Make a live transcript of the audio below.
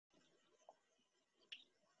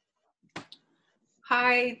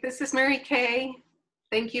Hi, this is Mary Kay.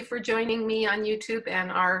 Thank you for joining me on YouTube and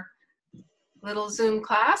our little Zoom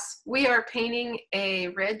class. We are painting a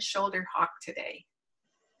red shoulder hawk today.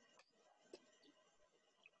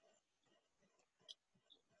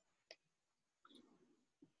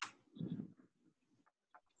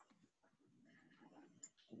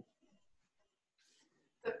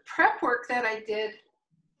 The prep work that I did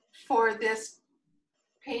for this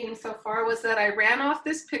painting so far was that I ran off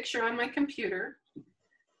this picture on my computer,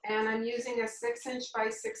 and I'm using a 6" by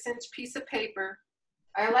 6" piece of paper.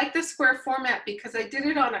 I like the square format because I did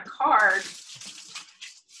it on a card,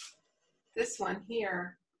 this one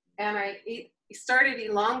here, and I started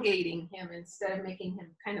elongating him instead of making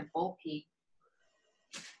him kind of bulky.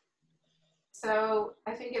 So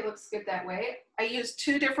I think it looks good that way. I used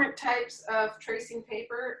two different types of tracing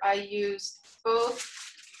paper. I used both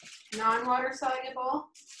non-water soluble,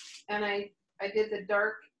 and I did the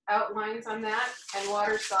dark outlines on that, and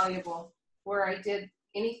water soluble, where I did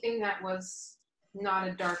anything that was not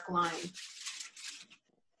a dark line.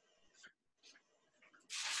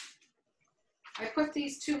 I put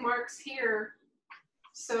these two marks here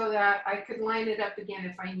so that I could line it up again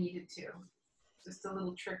if I needed to. Just a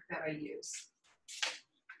little trick that I use.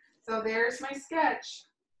 So there's my sketch.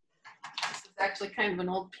 This is actually kind of an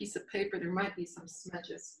old piece of paper. There might be some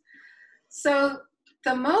smudges. So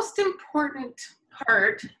the most important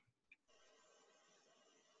part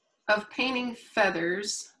of painting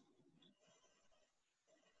feathers,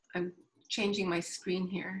 I'm changing my screen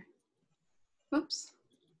here. Oops.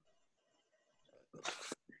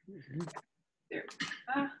 There.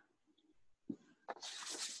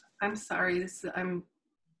 I'm sorry. I'm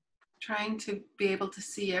trying to be able to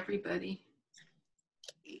see everybody.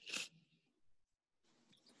 I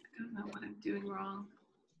don't know what I'm doing wrong.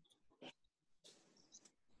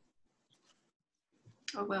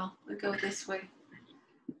 Oh well, we'll go this way.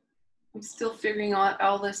 I'm still figuring out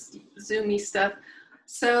all this zoomy stuff.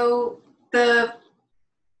 So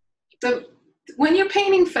when you're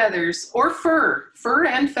painting feathers or fur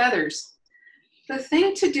and feathers, the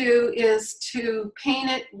thing to do is to paint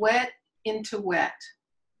it wet into wet.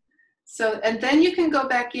 So, and then you can go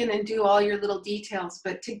back in and do all your little details,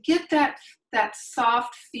 but to get that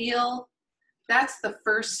soft feel, that's the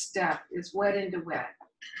first step, is wet into wet.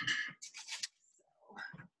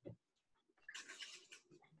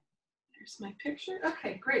 There's my picture.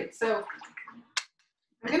 Okay, great. So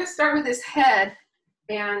I'm going to start with his head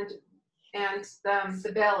and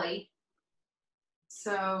the belly.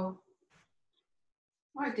 So,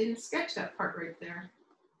 oh, I didn't sketch that part right there.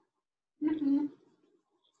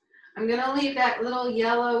 I'm going to leave that little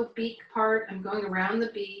yellow beak part. I'm going around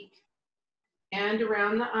the beak and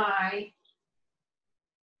around the eye.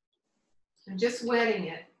 I'm just wetting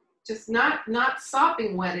it. Just not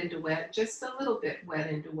sopping wet into wet, just a little bit wet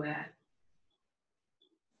into wet.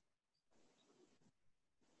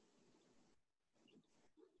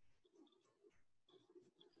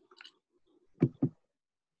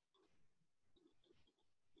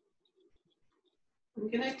 I'm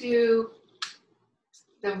going to do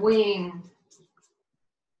the wing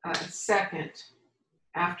second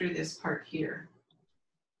after this part here.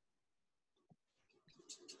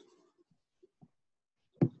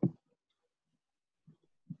 This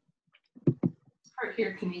part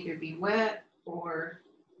here can either be wet or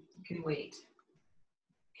you can wait.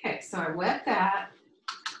 Okay, so I wet that.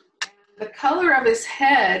 The color of his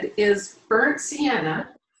head is burnt sienna.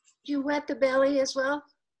 You wet the belly as well?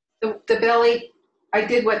 The belly, I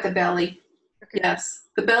did wet the belly. Okay. Yes,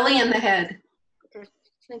 the belly and the head. Okay,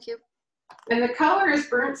 thank you. And the color is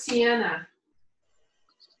burnt sienna.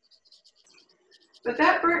 But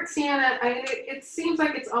that burnt sienna, it seems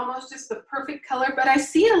like it's almost just the perfect color, but I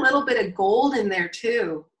see a little bit of gold in there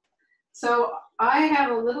too. So I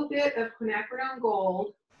have a little bit of quinacridone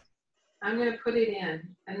gold. I'm going to put it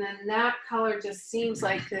in, and then that color just seems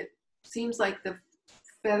like the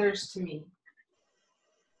feathers to me.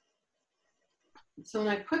 So when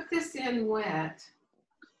I put this in wet,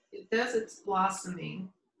 it does its blossoming.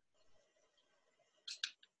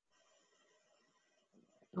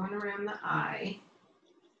 Going around the eye.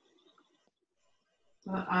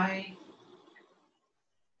 The eye.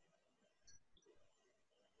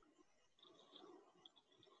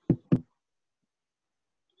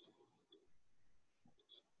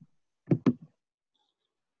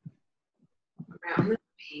 Around the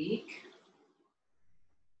beak.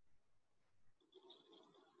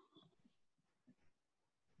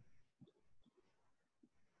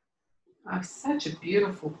 Oh, such a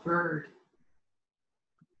beautiful bird.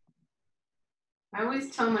 I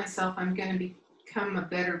always tell myself I'm going to become a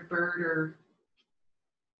better birder,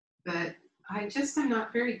 but I just am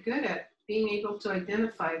not very good at being able to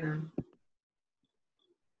identify them.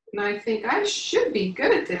 And I think I should be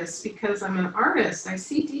good at this because I'm an artist. I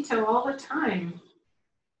see detail all the time.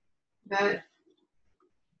 But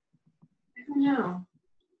I don't know.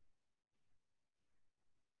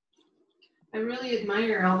 I really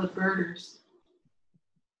admire all the birders.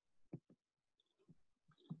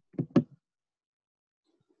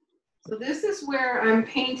 So this is where I'm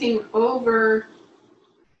painting over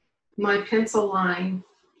my pencil line,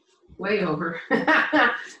 way over.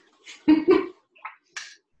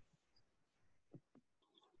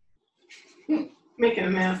 Making a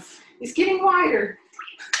mess. It's getting wider.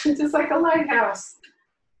 It's just like a lighthouse.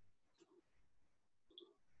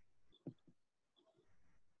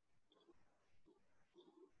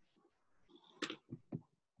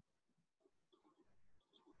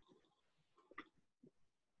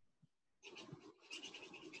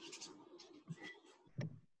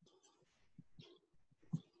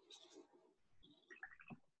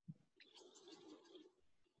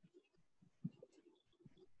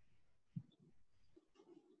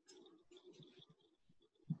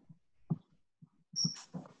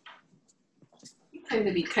 I tend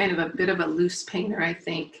to be kind of a bit of a loose painter, I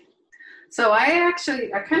think. So I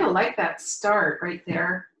kind of like that start right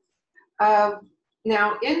there.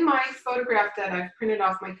 Now in my photograph that I've printed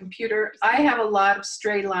off my computer, I have a lot of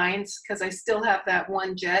stray lines because I still have that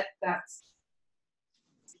one jet that's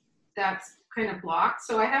kind of blocked.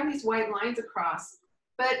 So I have these white lines across.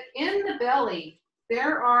 But in the belly,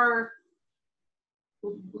 there are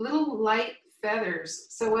little light feathers.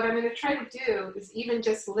 So what I'm going to try to do is even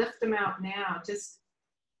just lift them out now. Just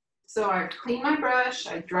so I clean my brush,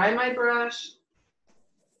 I dry my brush,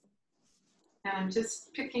 and I'm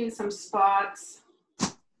just picking some spots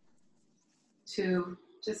to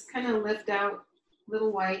just kind of lift out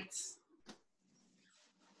little whites.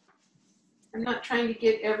 I'm not trying to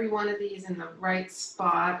get every one of these in the right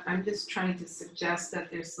spot. I'm just trying to suggest that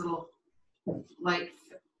there's little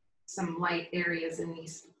some light areas in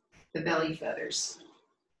the belly feathers.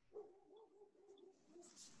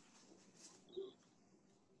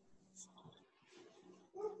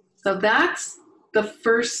 So that's the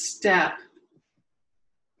first step.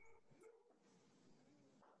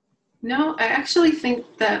 No, I actually think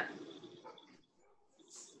that's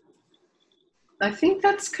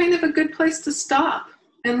kind of a good place to stop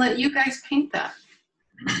and let you guys paint that.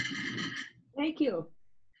 Thank you.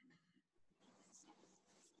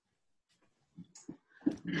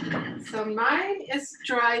 So mine is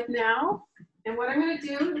dried now. And what I'm going to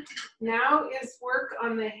do now is work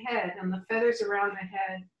on the head, on the feathers around the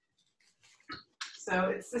head. So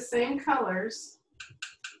it's the same colors,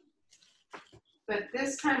 but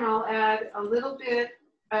this time I'll add a little bit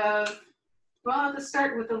of, well, I'll just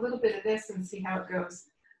start with a little bit of this and see how it goes.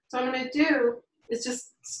 So what I'm going to do is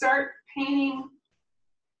just start painting,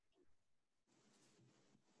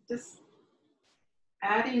 just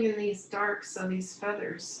adding in these darks of these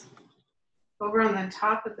feathers over on the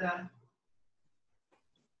top of the.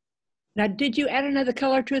 Now, did you add another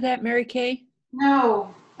color to that, Mary Kay?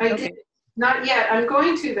 No, I didn't. Not yet. I'm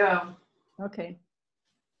going to though. Okay.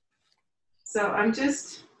 So I'm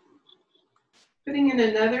just putting in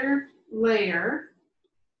another layer.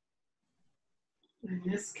 And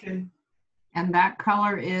this can. And that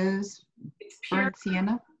color is burnt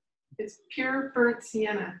sienna? It's pure burnt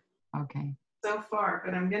sienna. Okay. So far,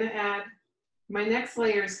 but I'm going to add, my next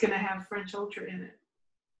layer is going to have French Ultra in it.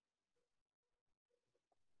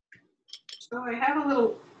 So I have a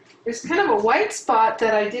little, there's kind of a white spot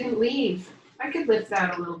that I didn't leave. I could lift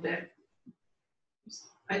that a little bit.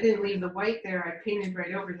 I didn't leave the white there. I painted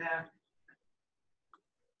right over that.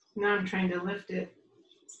 Now I'm trying to lift it.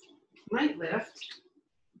 Might lift.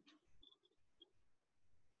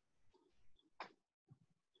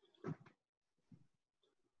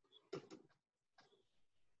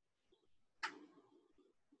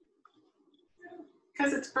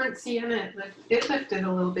 Because it's burnt sienna, it lifted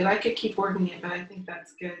a little bit. I could keep working it, but I think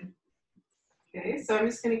that's good. Okay, so I'm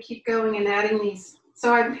just going to keep going and adding these.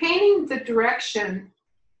 So I'm painting the direction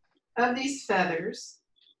of these feathers,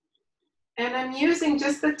 and I'm using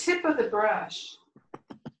just the tip of the brush.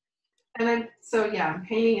 And I'm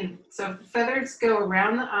painting, and so if the feathers go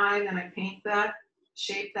around the eye, then I paint that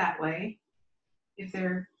shape that way. If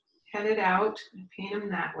they're headed out, I paint them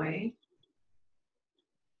that way.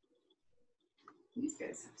 These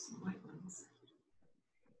guys have some white ones.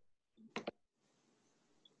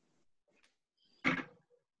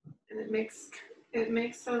 And it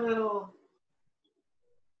makes a little,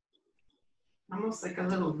 almost like a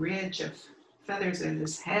little ridge of feathers in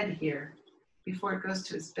his head here before it goes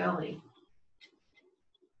to his belly.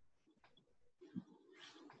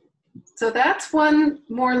 So that's one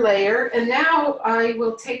more layer. And now I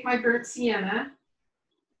will take my burnt sienna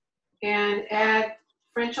and add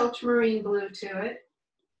French ultramarine blue to it.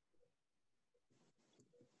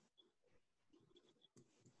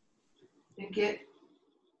 And get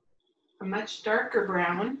a much darker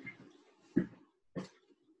brown. And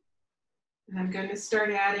I'm going to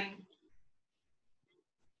start adding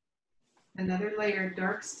another layer of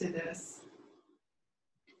darks to this.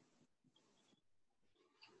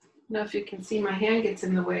 I don't know if you can see, my hand gets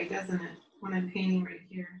in the way, doesn't it, when I'm painting right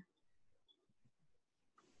here.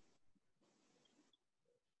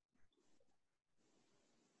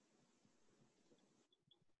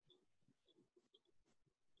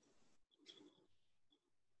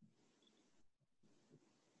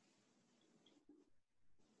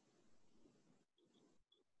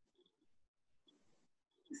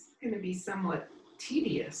 This is going to be somewhat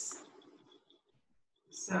tedious.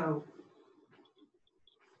 So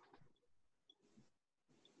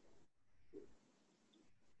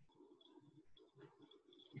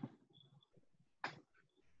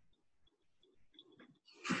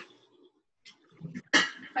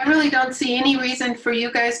I really don't see any reason for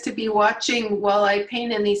you guys to be watching while I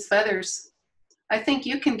paint in these feathers. I think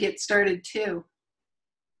you can get started too.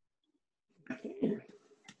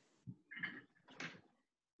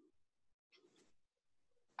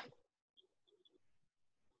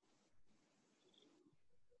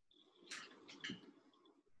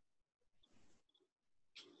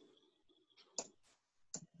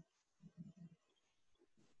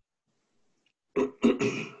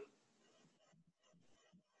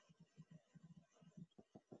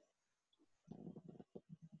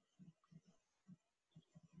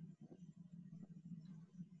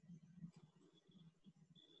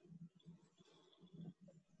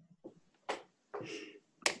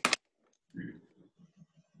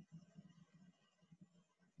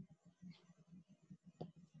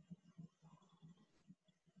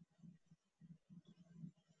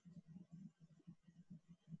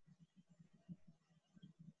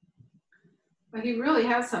 But he really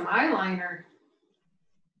has some eyeliner.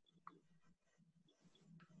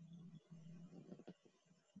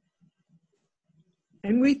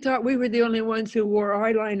 And we thought we were the only ones who wore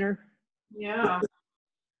eyeliner. Yeah.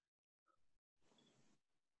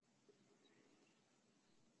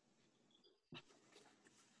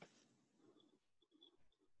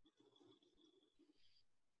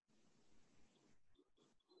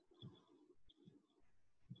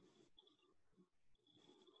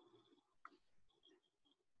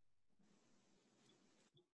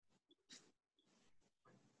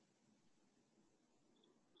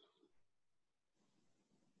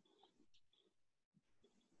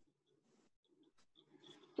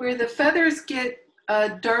 Where the feathers get a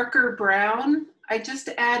darker brown, I just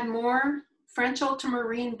add more French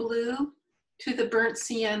ultramarine blue to the burnt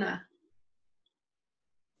sienna.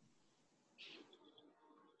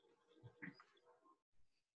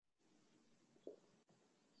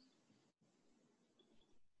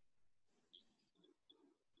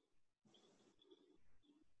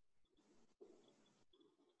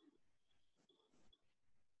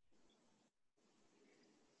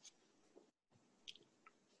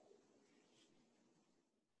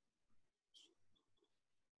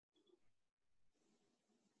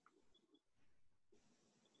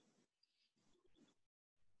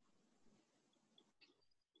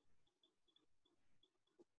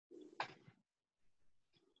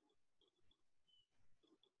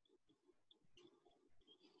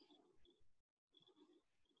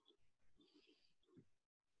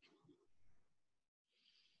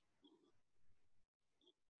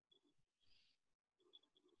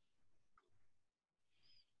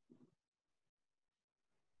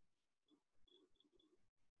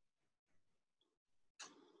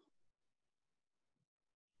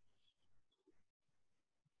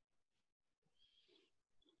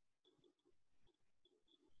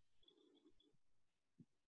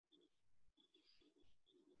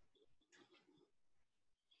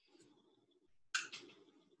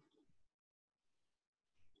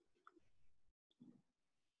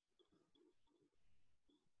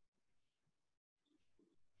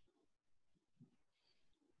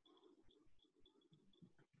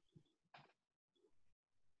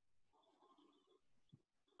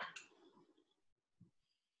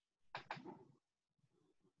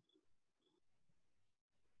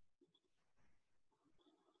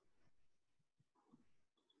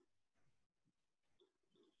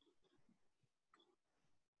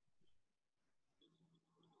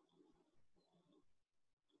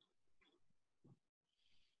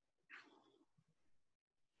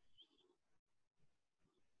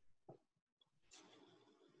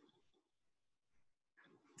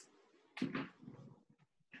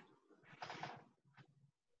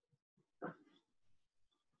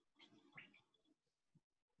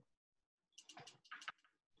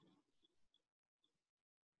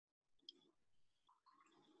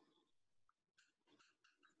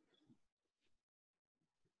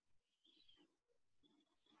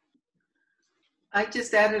 I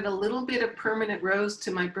just added a little bit of permanent rose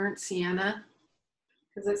to my burnt sienna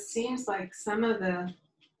because it seems like some of the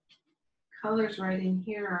colors right in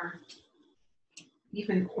here are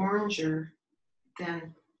even oranger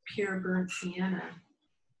than pure burnt sienna.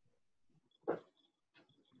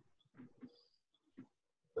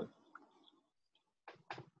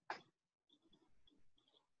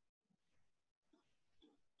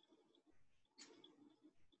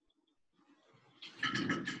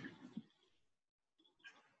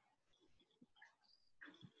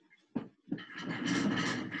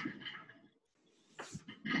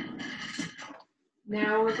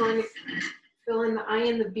 Now we're going to fill in the eye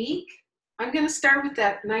and the beak. I'm going to start with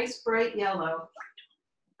that nice bright yellow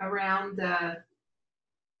around the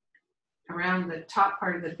top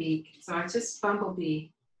part of the beak. So it's just bumblebee.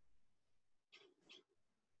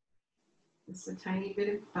 Just a tiny bit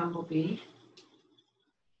of bumblebee.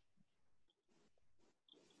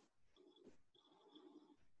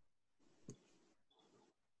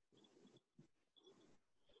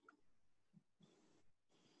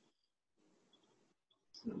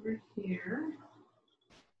 Over here.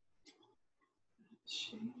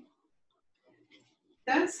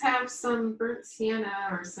 Does have some burnt sienna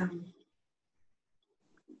or some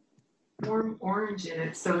warm orange in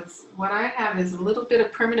it. So it's what I have is a little bit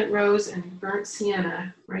of permanent rose and burnt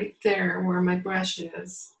sienna right there where my brush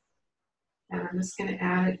is. And I'm just going to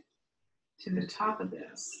add it to the top of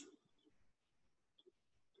this.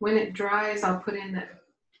 When it dries, I'll put in the,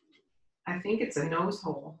 I think it's a nose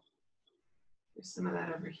hole. There's some of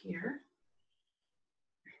that over here.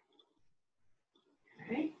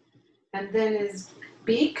 Okay. And then his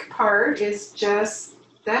beak part is just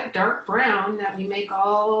that dark brown that we make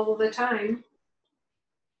all the time,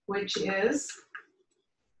 which is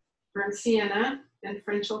burnt sienna and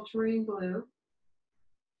French ultramarine blue.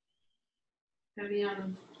 Heavy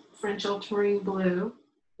on French ultramarine blue.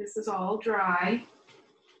 This is all dry.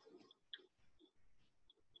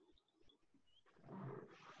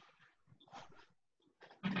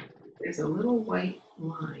 There's a little white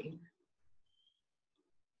line.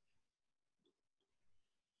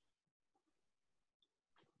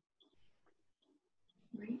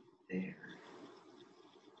 Right there.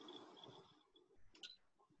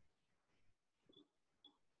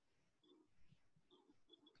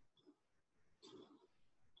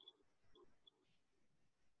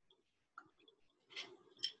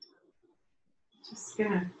 Just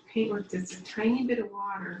gonna paint with just a tiny bit of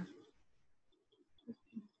water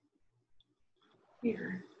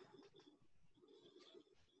here.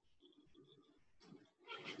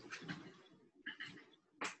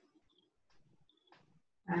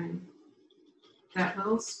 And that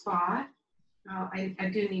little spot, oh,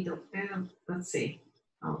 I do need to, let's see.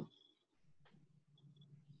 Oh.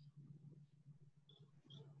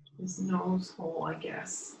 His nose hole, I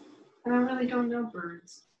guess. I really don't know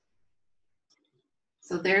birds.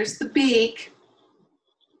 So there's the beak.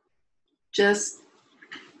 Just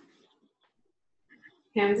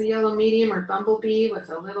pansy yellow medium or bumblebee with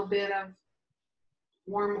a little bit of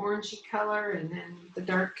warm orangey color and then the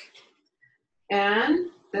dark. And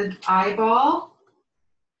the eyeball,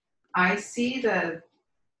 I see the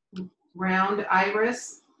round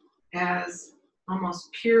iris as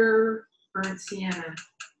almost pure burnt sienna.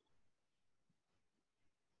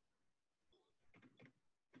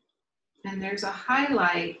 And there's a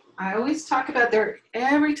highlight. I always talk about there,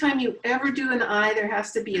 every time you ever do an eye, there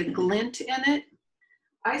has to be a glint in it.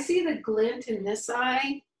 I see the glint in this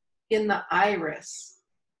eye in the iris.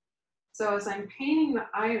 So as I'm painting the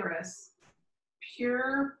iris,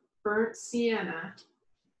 pure burnt sienna,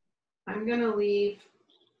 I'm gonna leave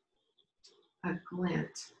a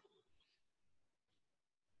glint.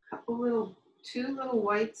 Two little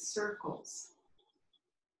white circles.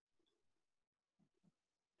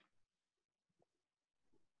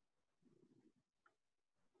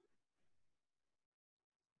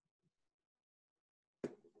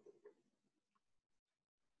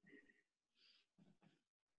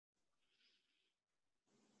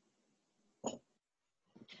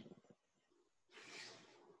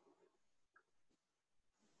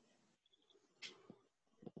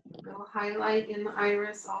 Little highlight in the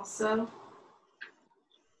iris also.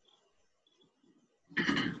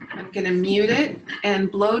 I'm going to mute it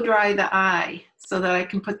and blow dry the eye so that I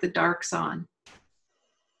can put the darks on.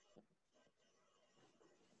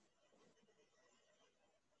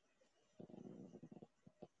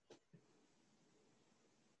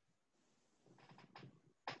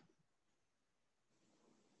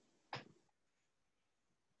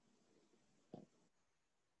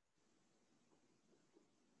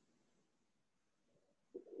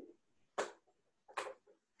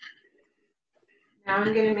 Now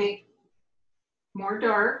I'm going to make more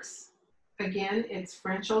darks. Again, it's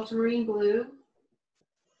French ultramarine blue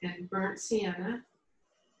and burnt sienna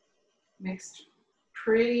mixed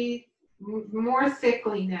pretty, more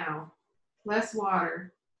thickly now, less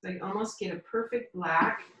water. So I almost get a perfect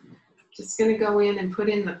black. Just going to go in and put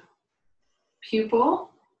in the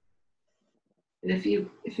pupil. And if you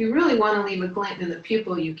really want to leave a glint in the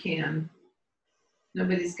pupil, you can.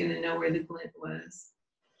 Nobody's going to know where the glint was.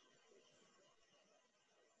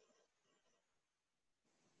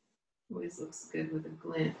 Always looks good with a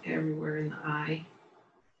glint everywhere in the eye.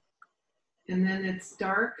 And then it's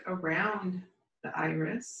dark around the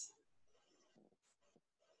iris.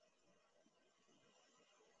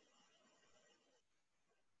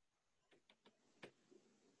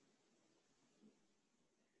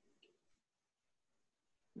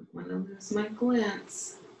 Don't want to lose my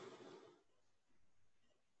glints.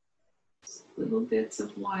 Just little bits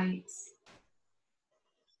of whites.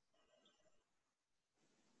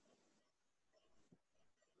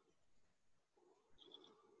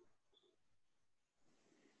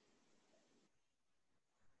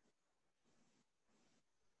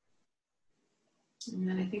 And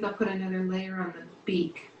then I think I'll put another layer on the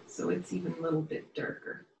beak so it's even a little bit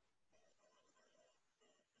darker.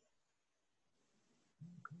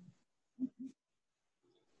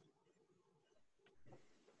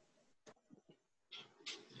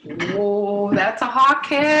 Whoa, that's a hawk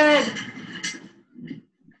head.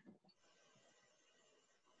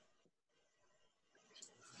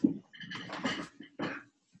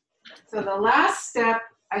 So the last step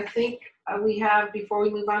I think we have before we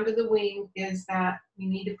move on to the wing is that we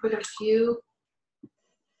need to put a few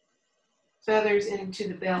feathers into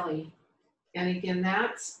the belly. And again,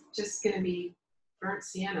 that's just going to be burnt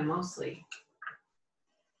sienna mostly.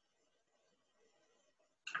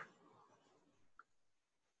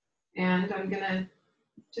 And I'm going to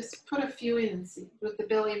just put a few in and see, with the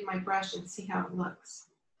belly of my brush and see how it looks.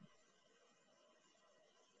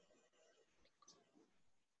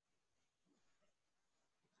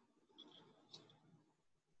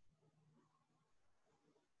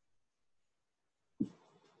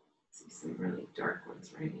 See some really dark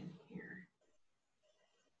ones right in here.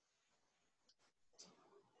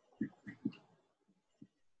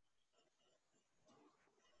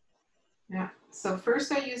 Yeah, so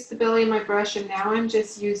first I used the belly of my brush and now I'm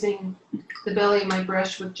just using the belly of my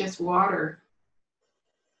brush with just water.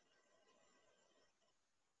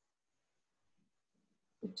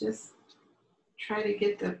 Just try to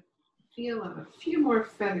get the feel of a few more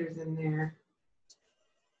feathers in there.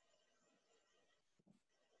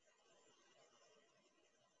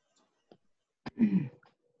 I'm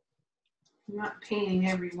not painting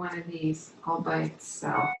every one of these all by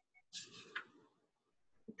itself.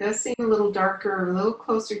 It does seem a little darker, a little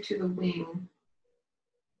closer to the wing.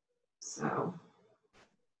 So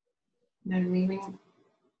then leaving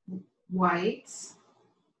whites.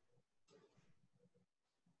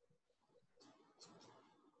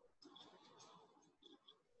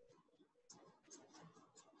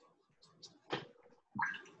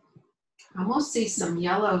 I almost see some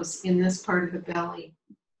yellows in this part of the belly.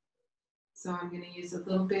 So I'm going to use a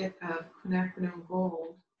little bit of quinacridone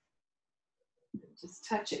gold. Just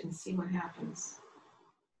touch it and see what happens.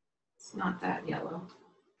 It's not that yellow.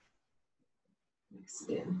 Mix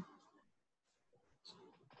it in.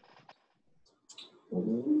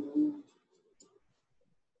 Ooh.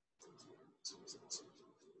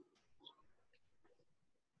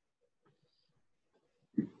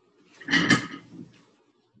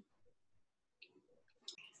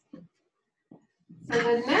 So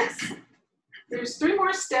the next, there's 3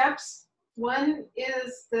 more steps. One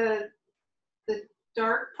is the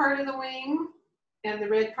dark part of the wing and the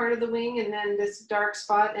red part of the wing, and then this dark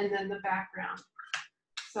spot, and then the background.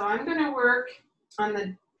 So I'm going to work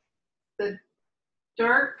on the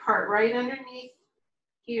dark part right underneath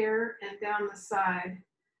here and down the side,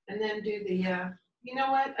 and then do the, you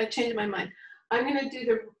know what, I changed my mind. I'm going to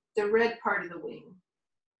do the red part of the wing.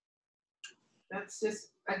 That's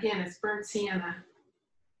just, again, it's burnt sienna.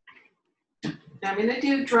 Now I'm going to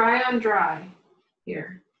do dry on dry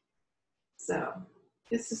here. So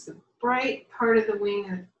this is the bright part of the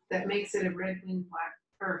wing that makes it a red-winged black,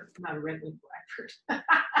 or not a red-winged blackbird,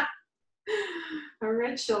 a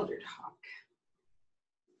red-shouldered hawk.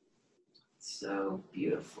 So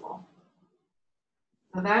beautiful.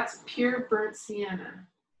 Now that's pure burnt sienna.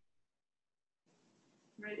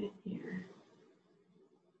 Right in here.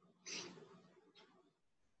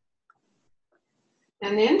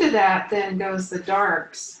 And into that then goes the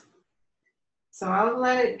darks. So I'll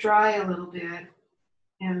let it dry a little bit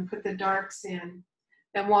and put the darks in.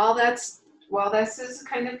 And while while this is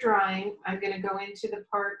kind of drying, I'm going to go into the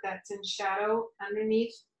part that's in shadow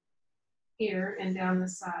underneath here and down the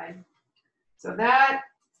side. So that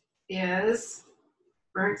is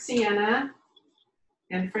burnt sienna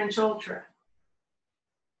and French Ultra.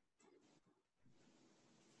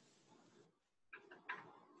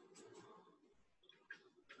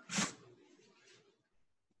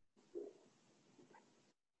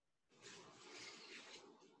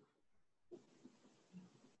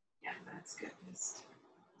 Yeah, that's good.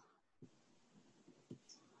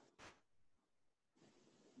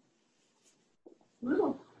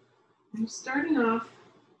 Little. I'm starting off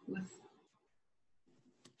with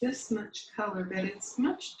this much color, but it's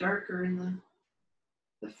much darker in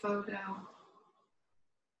the photo.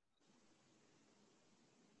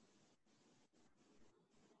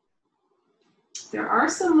 There are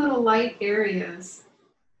some little light areas.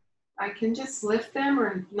 I can just lift them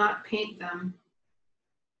or not paint them.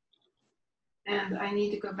 And I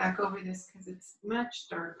need to go back over this because it's much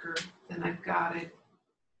darker than I've got it.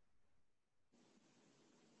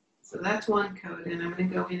 So that's one coat, and I'm going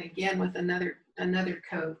to go in again with another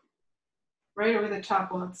coat right over the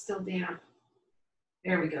top while it's still damp.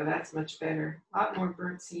 There we go, that's much better. A lot more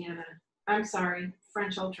burnt sienna. I'm sorry,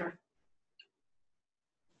 French Ultra.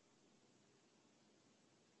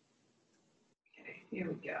 Okay, here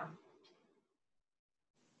we go.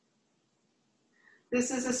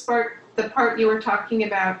 This is the part you were talking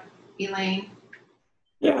about, Elaine.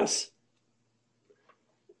 Yes.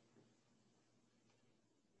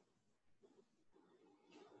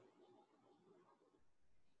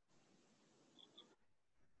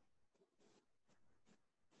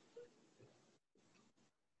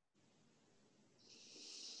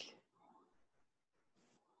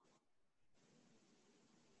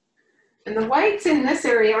 And the whites in this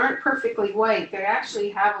area aren't perfectly white. They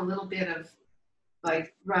actually have a little bit of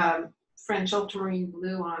like French ultramarine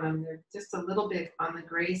blue on them. They're just a little bit on the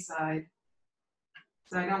gray side.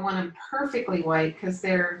 So I don't want them perfectly white because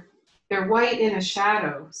they're white in a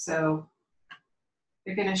shadow. So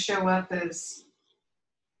they're going to show up as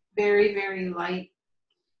very, very light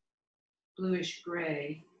bluish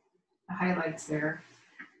gray. The highlights there.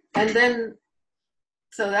 And then,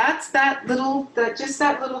 so that's just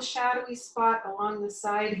that little shadowy spot along the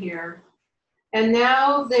side here. And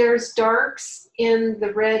now there's darks in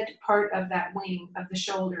the red part of that wing of the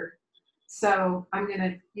shoulder. So I'm going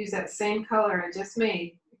to use that same color I just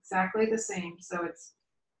made, exactly the same. So it's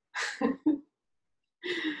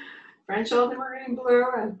French ultramarine blue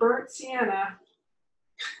and burnt sienna.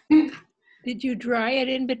 Did you dry it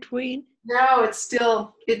in between? No,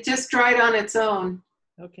 it just dried on its own.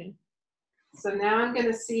 Okay. So now I'm going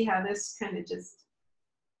to see how this kind of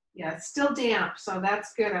yeah, it's still damp, so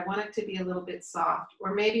that's good. I want it to be a little bit soft.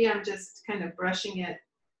 Or maybe I'm just kind of brushing it.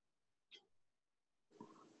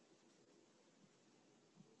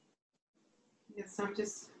 Yes, I'm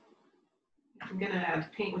going to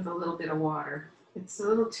add paint with a little bit of water. It's a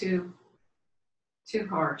little too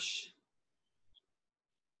harsh.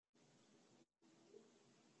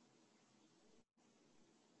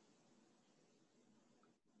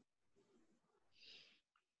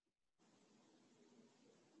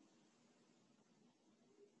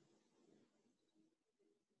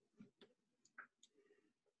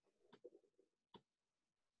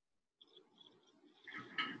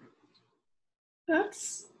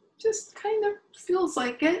 That's just kind of feels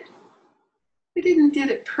like it. We didn't get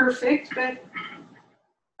it perfect, but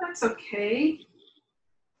that's okay.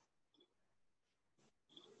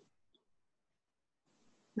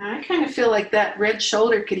 Now I kind of feel like that red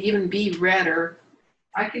shoulder could even be redder.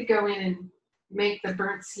 I could go in and make the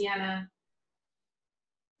burnt sienna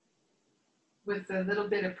with a little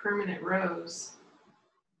bit of permanent rose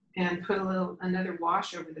and put another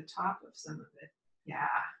wash over the top of some of it. Yeah.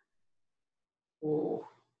 Oh.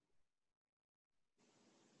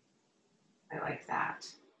 I like that.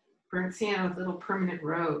 Burnt sienna with little permanent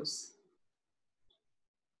rose.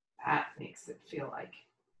 That makes it feel like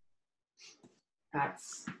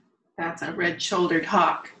that's a red-shouldered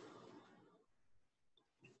hawk.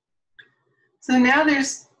 So now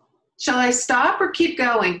shall I stop or keep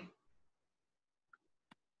going?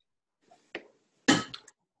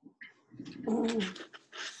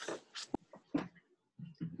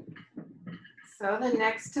 So the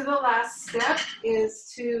next to the last step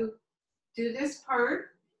is to do this part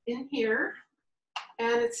in here,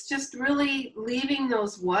 and it's just really leaving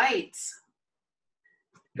those whites.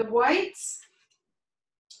 The whites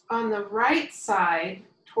on the right side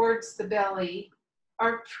towards the belly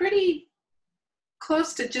are pretty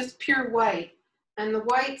close to just pure white, and the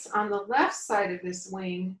whites on the left side of this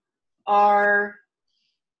wing are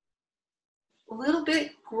a little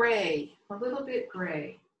bit gray, a little bit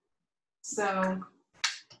gray. So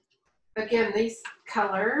again, these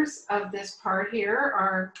colors of this part here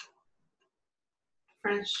are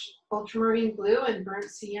French ultramarine blue and burnt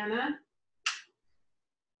sienna.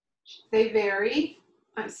 They vary.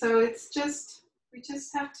 So it's just, we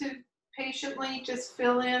just have to patiently just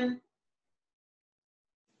fill in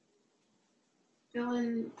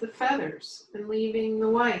the feathers and leaving the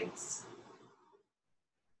whites.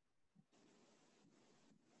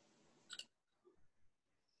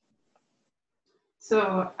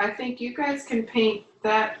 So I think you guys can paint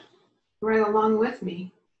that right along with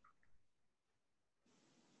me.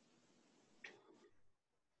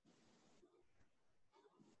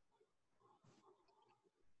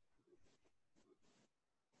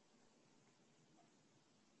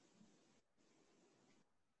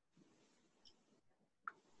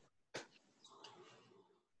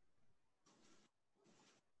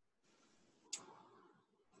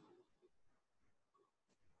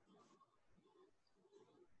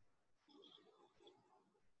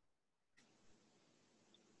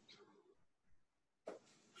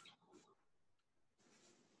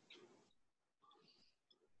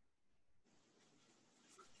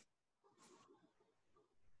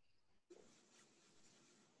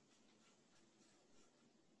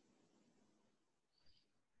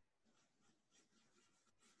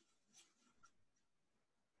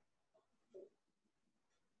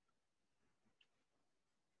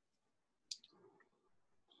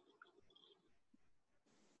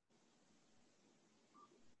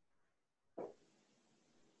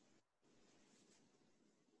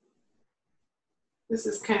 This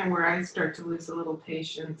is kind of where I start to lose a little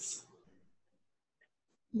patience.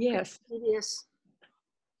 Yes. It is.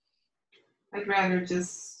 I'd rather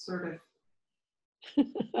just sort of,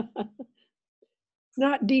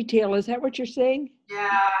 Not detail, is that what you're saying?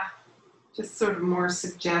 yeah, just sort of more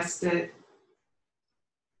suggest it.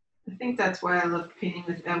 I think that's why I loved painting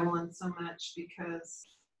with Evelyn so much, because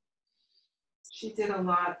she did a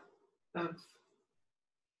lot of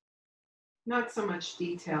not so much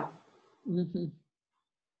detail. Mm-hmm.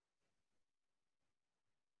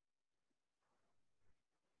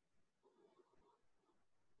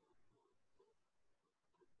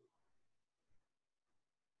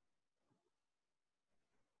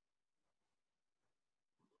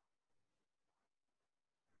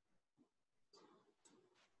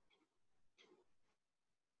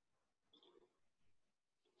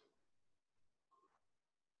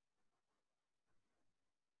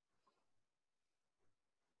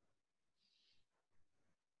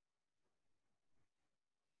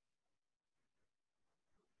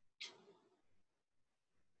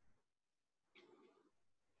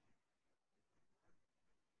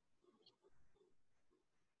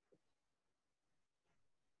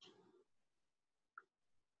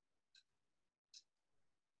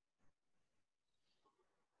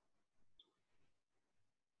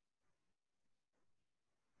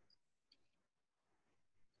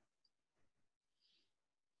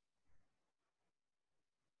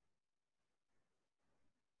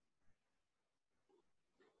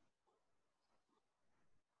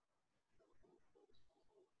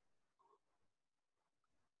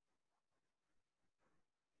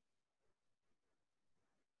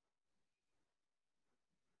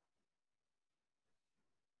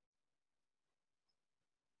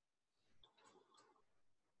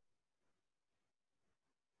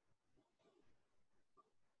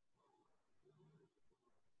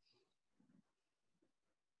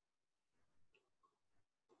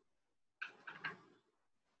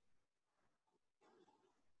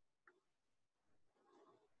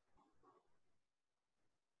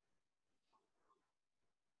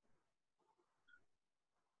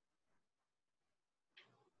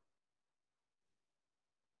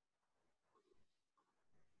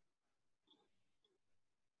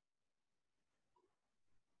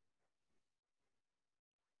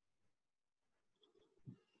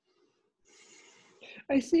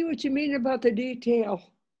 I see what you mean about the detail.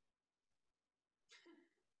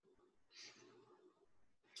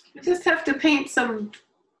 You just have to paint some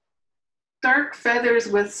dark feathers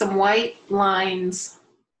with some white lines.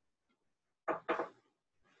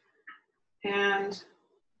 And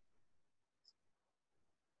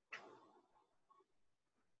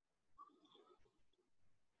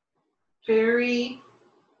vary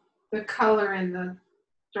the color in the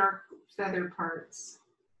dark feather parts.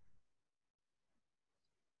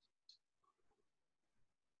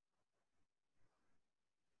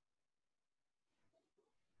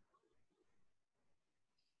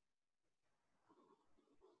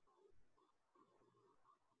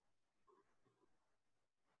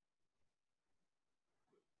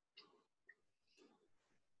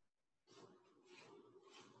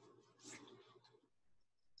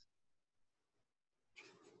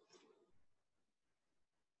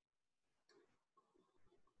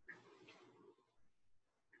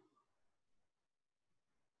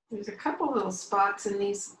 There's a couple little spots in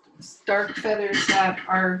these dark feathers that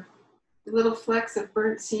are little flecks of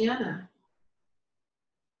burnt sienna.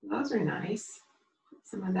 Those are nice. Put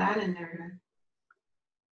some of that in there to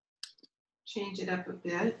change it up a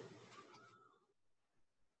bit.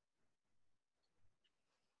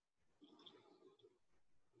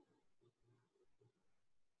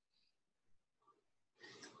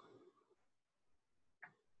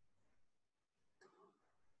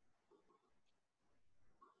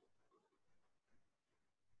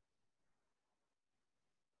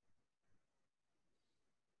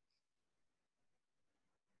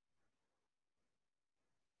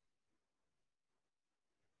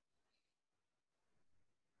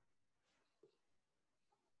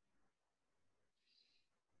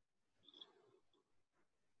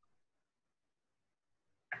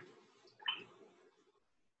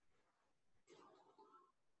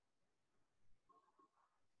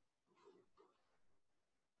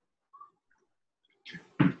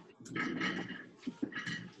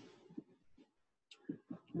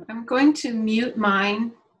 I'm going to mute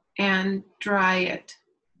mine and dry it.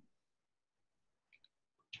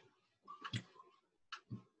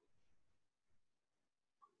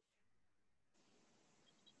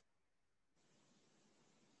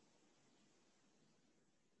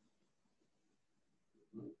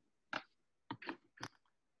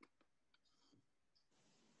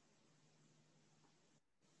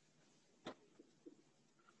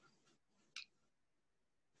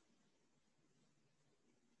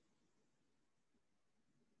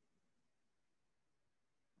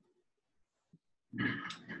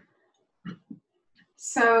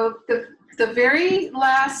 So the very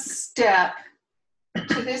last step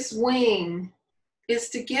to this wing is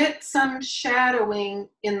to get some shadowing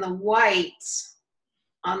in the whites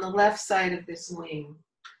on the left side of this wing.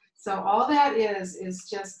 So all that is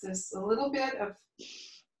just this, a little bit of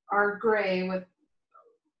our gray with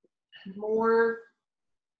more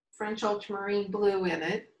French ultramarine blue in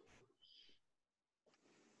it.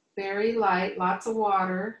 Very light, lots of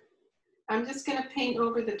water. I'm just going to paint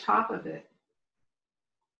over the top of it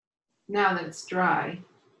now that it's dry.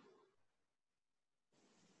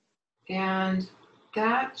 And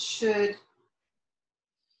that should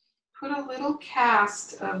put a little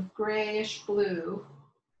cast of grayish blue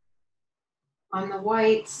on the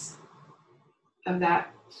whites of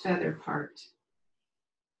that feather part.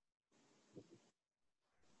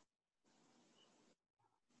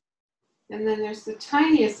 And then there's the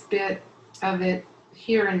tiniest bit of it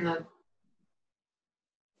here in the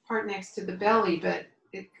part next to the belly, but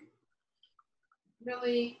it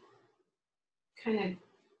really kind of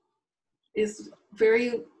is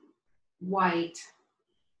very white.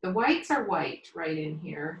 The whites are white right in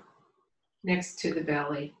here next to the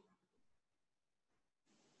belly.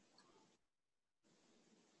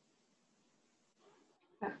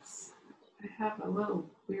 That's, I have a little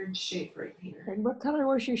weird shape right here. And what color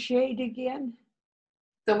was your shade again?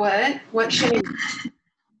 The what? What shade?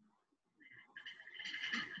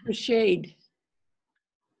 The shade.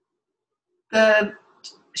 The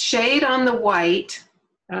shade on the white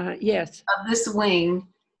Yes. of this wing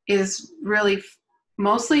is really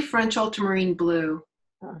mostly French ultramarine blue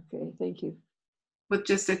Okay, thank you. with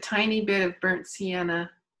just a tiny bit of burnt sienna.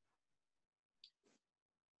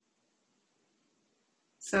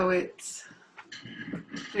 So it's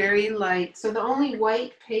very light. So the only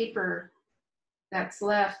white paper that's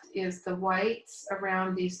left is the whites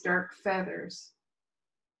around these dark feathers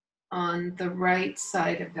on the right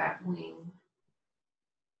side of that wing.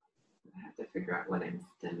 I have to figure out what I've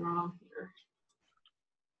done wrong here.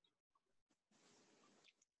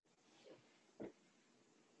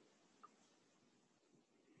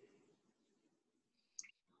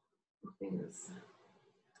 Things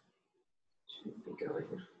should be going.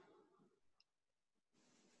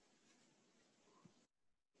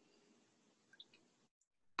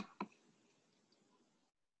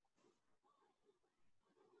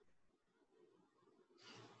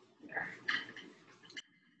 There.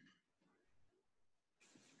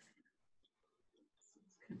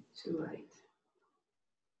 It's kind of too light.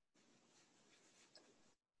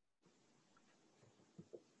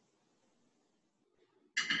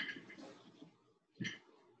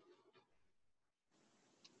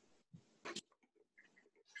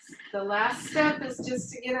 The last step is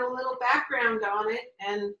just to get a little background on it,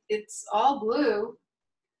 and it's all blue.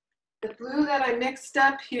 The blue that I mixed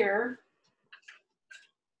up here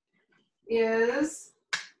is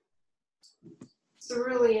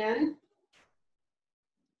cerulean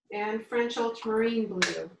and French ultramarine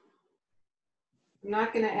blue. I'm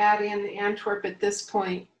not going to add in the Antwerp at this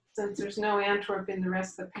point, since there's no Antwerp in the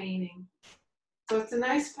rest of the painting. So it's a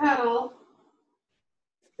nice petal,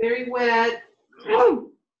 very wet.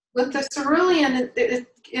 With the cerulean, it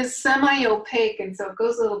is semi-opaque, and so it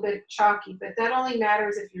goes a little bit chalky, but that only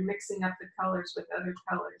matters if you're mixing up the colors with other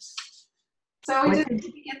colors. So we just need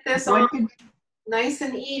to get this on nice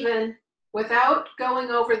and even without going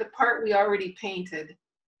over the part we already painted.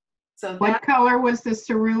 So What color was the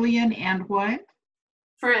cerulean and what?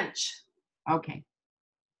 French. Okay.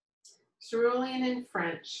 Cerulean and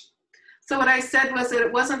French. So what I said was that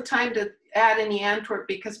it wasn't time to add any Antwerp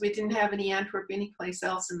because we didn't have any Antwerp anyplace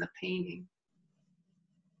else in the painting.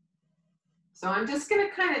 So I'm just going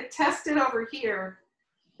to kind of test it over here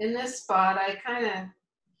in this spot.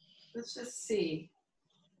 Let's just see.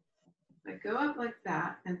 I go up like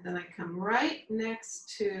that, and then I come right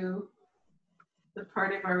next to the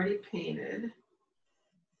part I've already painted,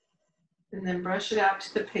 and then brush it out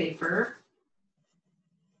to the paper.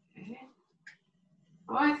 Okay.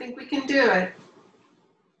 Oh, I think we can do it.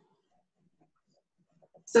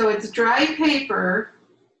 So it's dry paper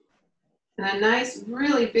and a nice,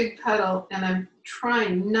 really big petal, and I'm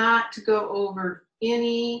trying not to go over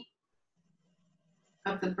any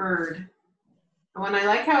of the bird. And I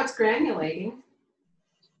like how it's granulating.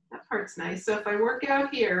 That part's nice. So if I work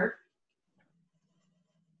out here,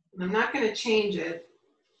 and I'm not going to change it,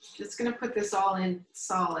 just going to put this all in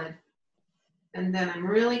solid. And then I'm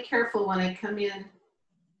really careful when I come in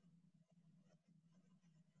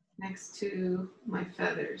next to my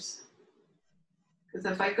feathers. Because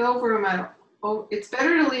if I go over them, it's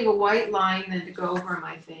better to leave a white line than to go over them,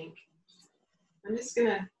 I think. I'm just going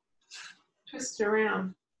to twist it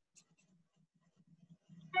around.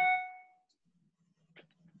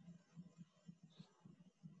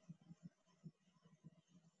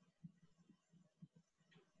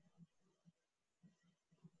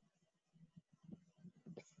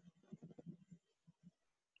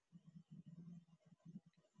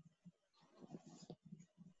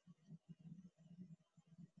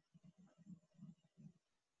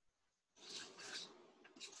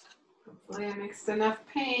 Hopefully I mixed enough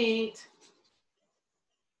paint.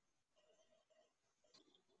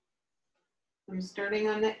 I'm starting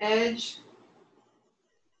on the edge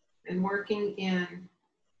and working in.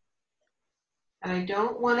 And I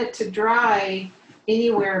don't want it to dry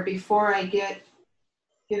anywhere before I get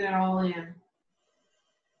it all in.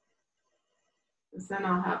 Because then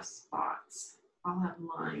I'll have spots. I'll have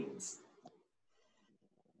lines.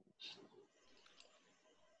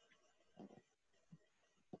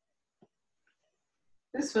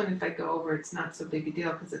 This one, if I go over, it's not so big a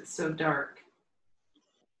deal because it's so dark.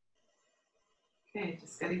 Okay,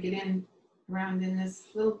 just got to get in around in this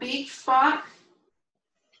little beak spot.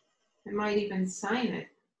 I might even sign it.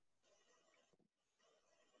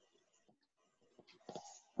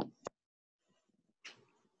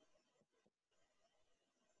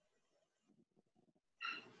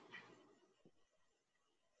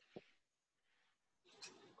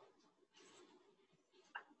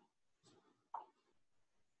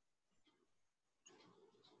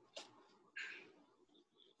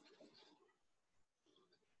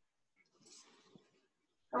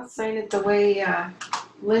 I'll sign it the way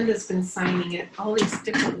Linda's been signing it, all these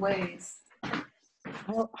different ways.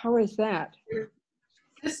 How is that?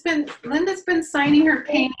 Linda's been signing her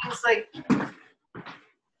paintings like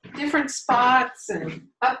different spots and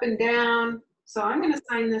up and down. So I'm going to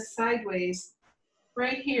sign this sideways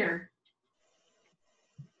right here.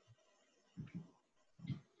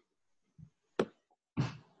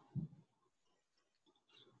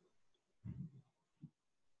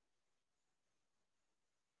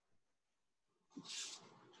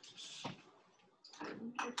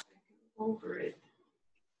 Over it.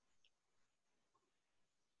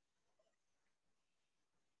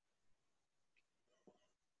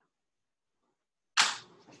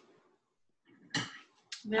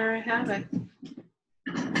 There I have it.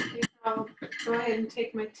 I'll go ahead and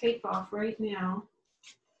take my tape off right now.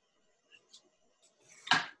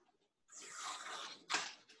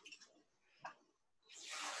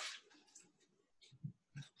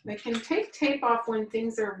 I can take tape off when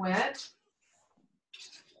things are wet,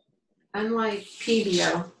 unlike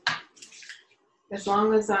PBO, as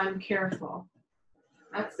long as I'm careful.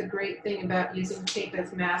 That's the great thing about using tape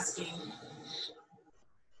as masking,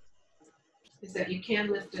 is that you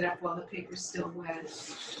can lift it up while the paper's still wet.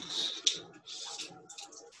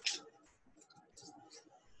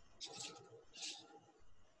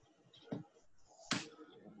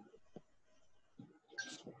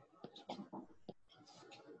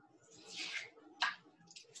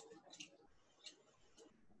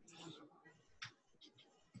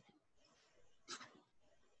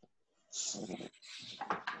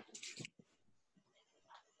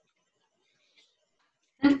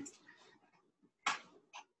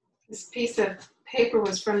 This piece of paper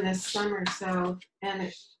was from this summer, so, and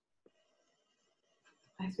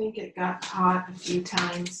I think it got caught a few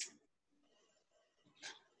times.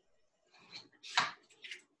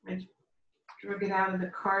 I drug it out of the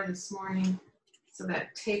car this morning, so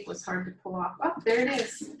that tape was hard to pull off. Oh, there it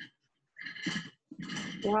is.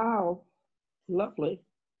 Wow, lovely.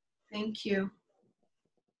 Thank you.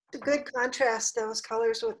 It's a good contrast, those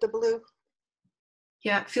colors with the blue.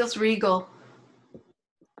 Yeah, it feels regal.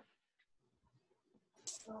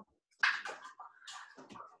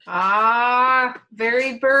 Ah,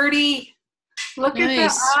 very birdie. Look at the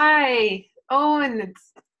Nice. eye. Oh, and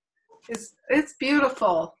it's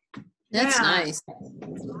beautiful. That's Yeah. nice.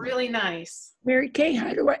 It's really nice. Mary Kay,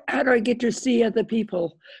 how do I get to see other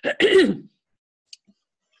people?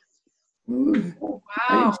 Ooh, Wow.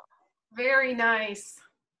 nice. Very nice.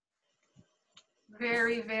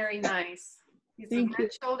 Very, very nice. He's Thank a you.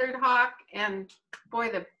 red-shouldered hawk, and boy,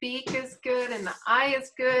 the beak is good, and the eye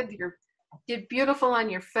is good. You did beautiful on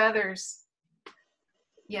your feathers.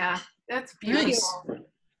 Yeah, that's beautiful. Nice.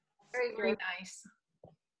 Very Very good. nice.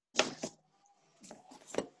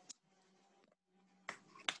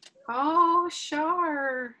 Oh,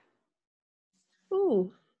 Shar.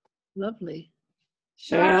 Ooh, lovely.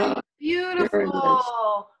 Shar, Yeah, beautiful. very nice.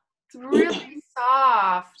 It's really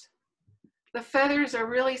soft. The feathers are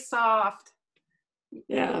really soft.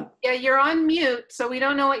 Yeah, Yeah, you're on mute, so we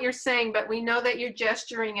don't know what you're saying, but we know that you're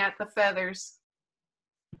gesturing at the feathers.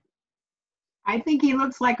 I think he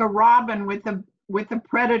looks like a robin with a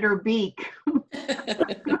predator beak.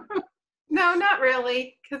 No, not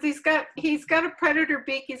really, because he's got a predator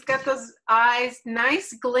beak. He's got those eyes,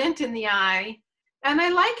 nice glint in the eye, and I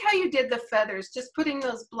like how you did the feathers, just putting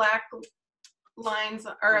those black lines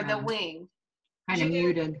or Yeah. the wing. Kind You of didn't,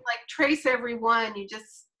 muted. like, trace every one. You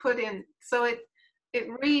just put in, so it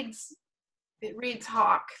reads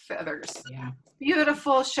hawk feathers. Yeah.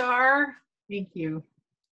 Beautiful, Shar. Thank you.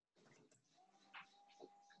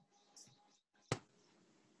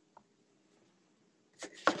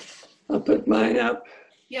 I'll put mine up.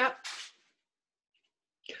 Yep,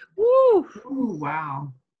 Woo! Ooh,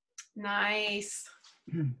 wow. nice.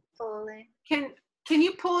 Fully. Can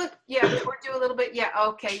you pull it? Yeah, toward you a little bit. Yeah,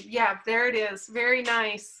 okay. Yeah, there it is. Very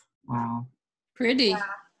nice. Wow. Pretty.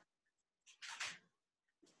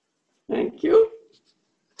 Thank you.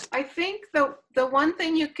 I think the one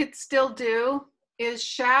thing you could still do is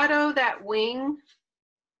shadow that wing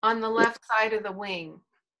on the left side of the wing.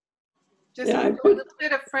 Just Yeah, I put a put, little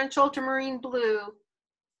bit of French ultramarine blue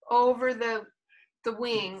over the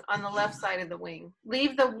wing on the left side of the wing.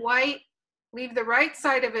 Leave the right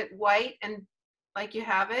side of it white and like you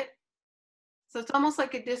have it. So it's almost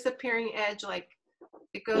like a disappearing edge, like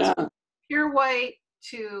it goes yeah, from pure white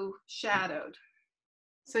to shadowed.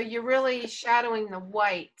 So you're really shadowing the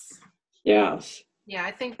whites. yes. Yeah,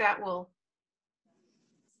 I think that will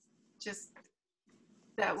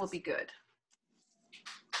be good.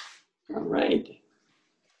 All right.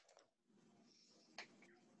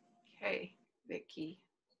 Okay, Vicky.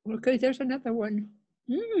 Okay, there's another one.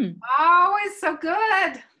 Oh, it's so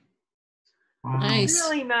good. Wow. Nice.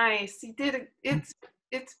 Really nice. You did it.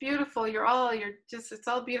 It's beautiful. It's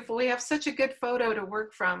all beautiful. We have such a good photo to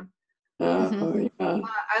work from. Oh, yeah.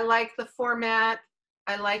 I like the format.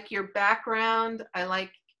 I like your background. I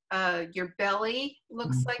like your belly.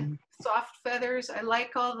 Looks like soft feathers. I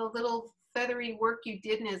like all the little feathery work you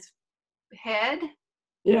did in his head.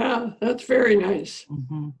 Yeah, that's very nice.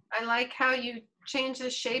 Mhm. I like how you change the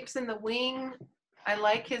shapes in the wing. I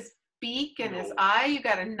like his beak and his eye. You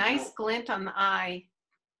got a nice glint on the eye.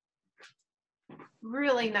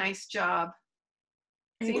 Really nice job.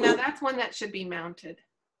 See, now that's one that should be mounted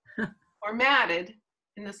or matted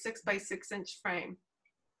in the 6x6-inch frame.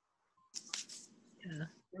 Yeah.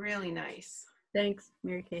 Really nice. Thanks,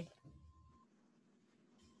 Mary Kay.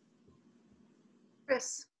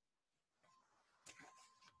 Chris.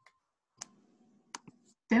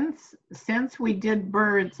 Since we did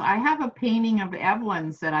birds, I have a painting of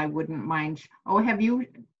Evelyn's that I wouldn't mind. Oh,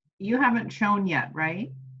 you haven't shown yet,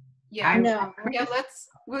 right? Yeah. No. Yeah,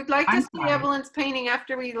 we'd like to I'm see sorry. Evelyn's painting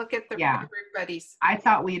after we look at the Yeah. buddies. I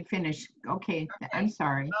thought we had finished. Okay, I'm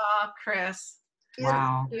sorry. Oh, Chris.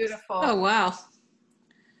 Wow. Beautiful. Oh, wow.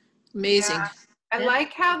 Amazing. Yeah. I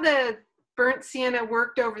like how the burnt sienna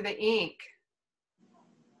worked over the ink.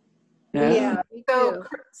 Yeah. Me So, too.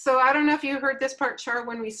 so I don't know if you heard this part, Char,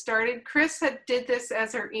 when we started. Chris did this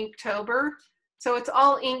as her Inktober. So it's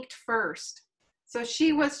all inked first. So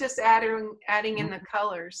she was just adding in the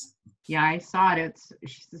colors. Yeah, I saw it.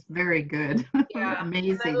 She's very good. Yeah.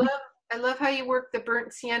 Amazing. I love how you work the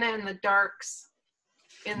burnt sienna and the darks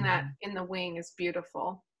in the wing is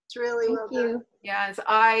beautiful. It's really well Thank done. you. Yeah, his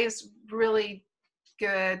eyes really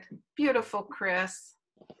good. Beautiful, Chris.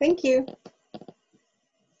 Thank you.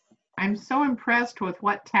 I'm so impressed with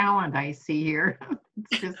what talent I see here.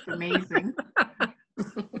 It's just amazing.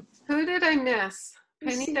 Who did I miss? You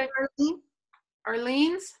Penny, see did Arlene?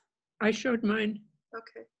 Arlene's? I showed mine.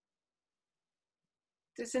 Okay.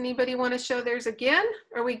 Does anybody want to show theirs again?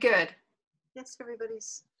 Are we good? Yes,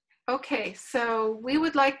 everybody's. Okay, so we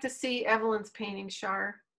would like to see Evelyn's painting,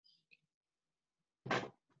 Shar.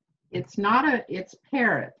 It's it's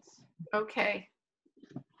parrots. Okay.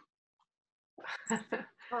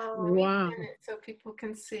 Oh, Wow. So people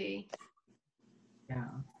can see. Yeah.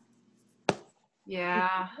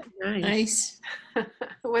 Yeah. Nice. Nice.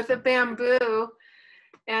 With a bamboo.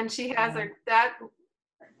 And she has her, that,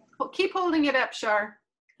 keep holding it up, Shar.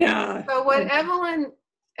 Yeah. So what Evelyn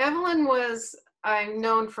was, I'm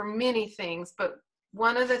known for many things, but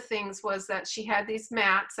one of the things was that she had these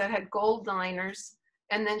mats that had gold liners,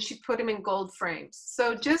 and then she put them in gold frames.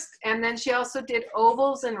 So and then she also did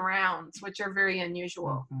ovals and rounds, which are very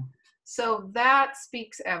unusual. Mhm. So that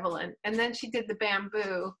speaks Evelyn. And then she did the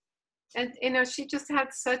bamboo. And, she just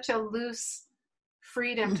had such a loose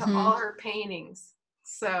freedom to all her paintings.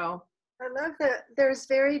 So, I love that there's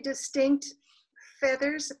very distinct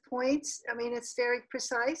feathers, points. I mean, it's very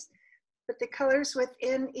precise, but the colors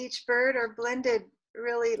within each bird are blended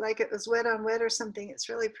really like it was wet on wet or something. It's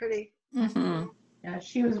really pretty. Mm-hmm. Yeah,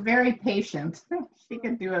 she was very patient. She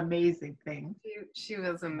could do amazing things. she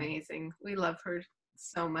was amazing. We love her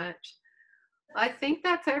so much. I think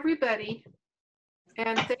that's everybody.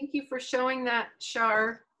 And thank you for showing that,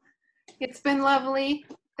 Shar. It's been lovely.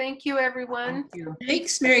 Thank you, everyone. Thank you.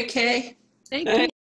 Thanks, Mary Kay. Thank you.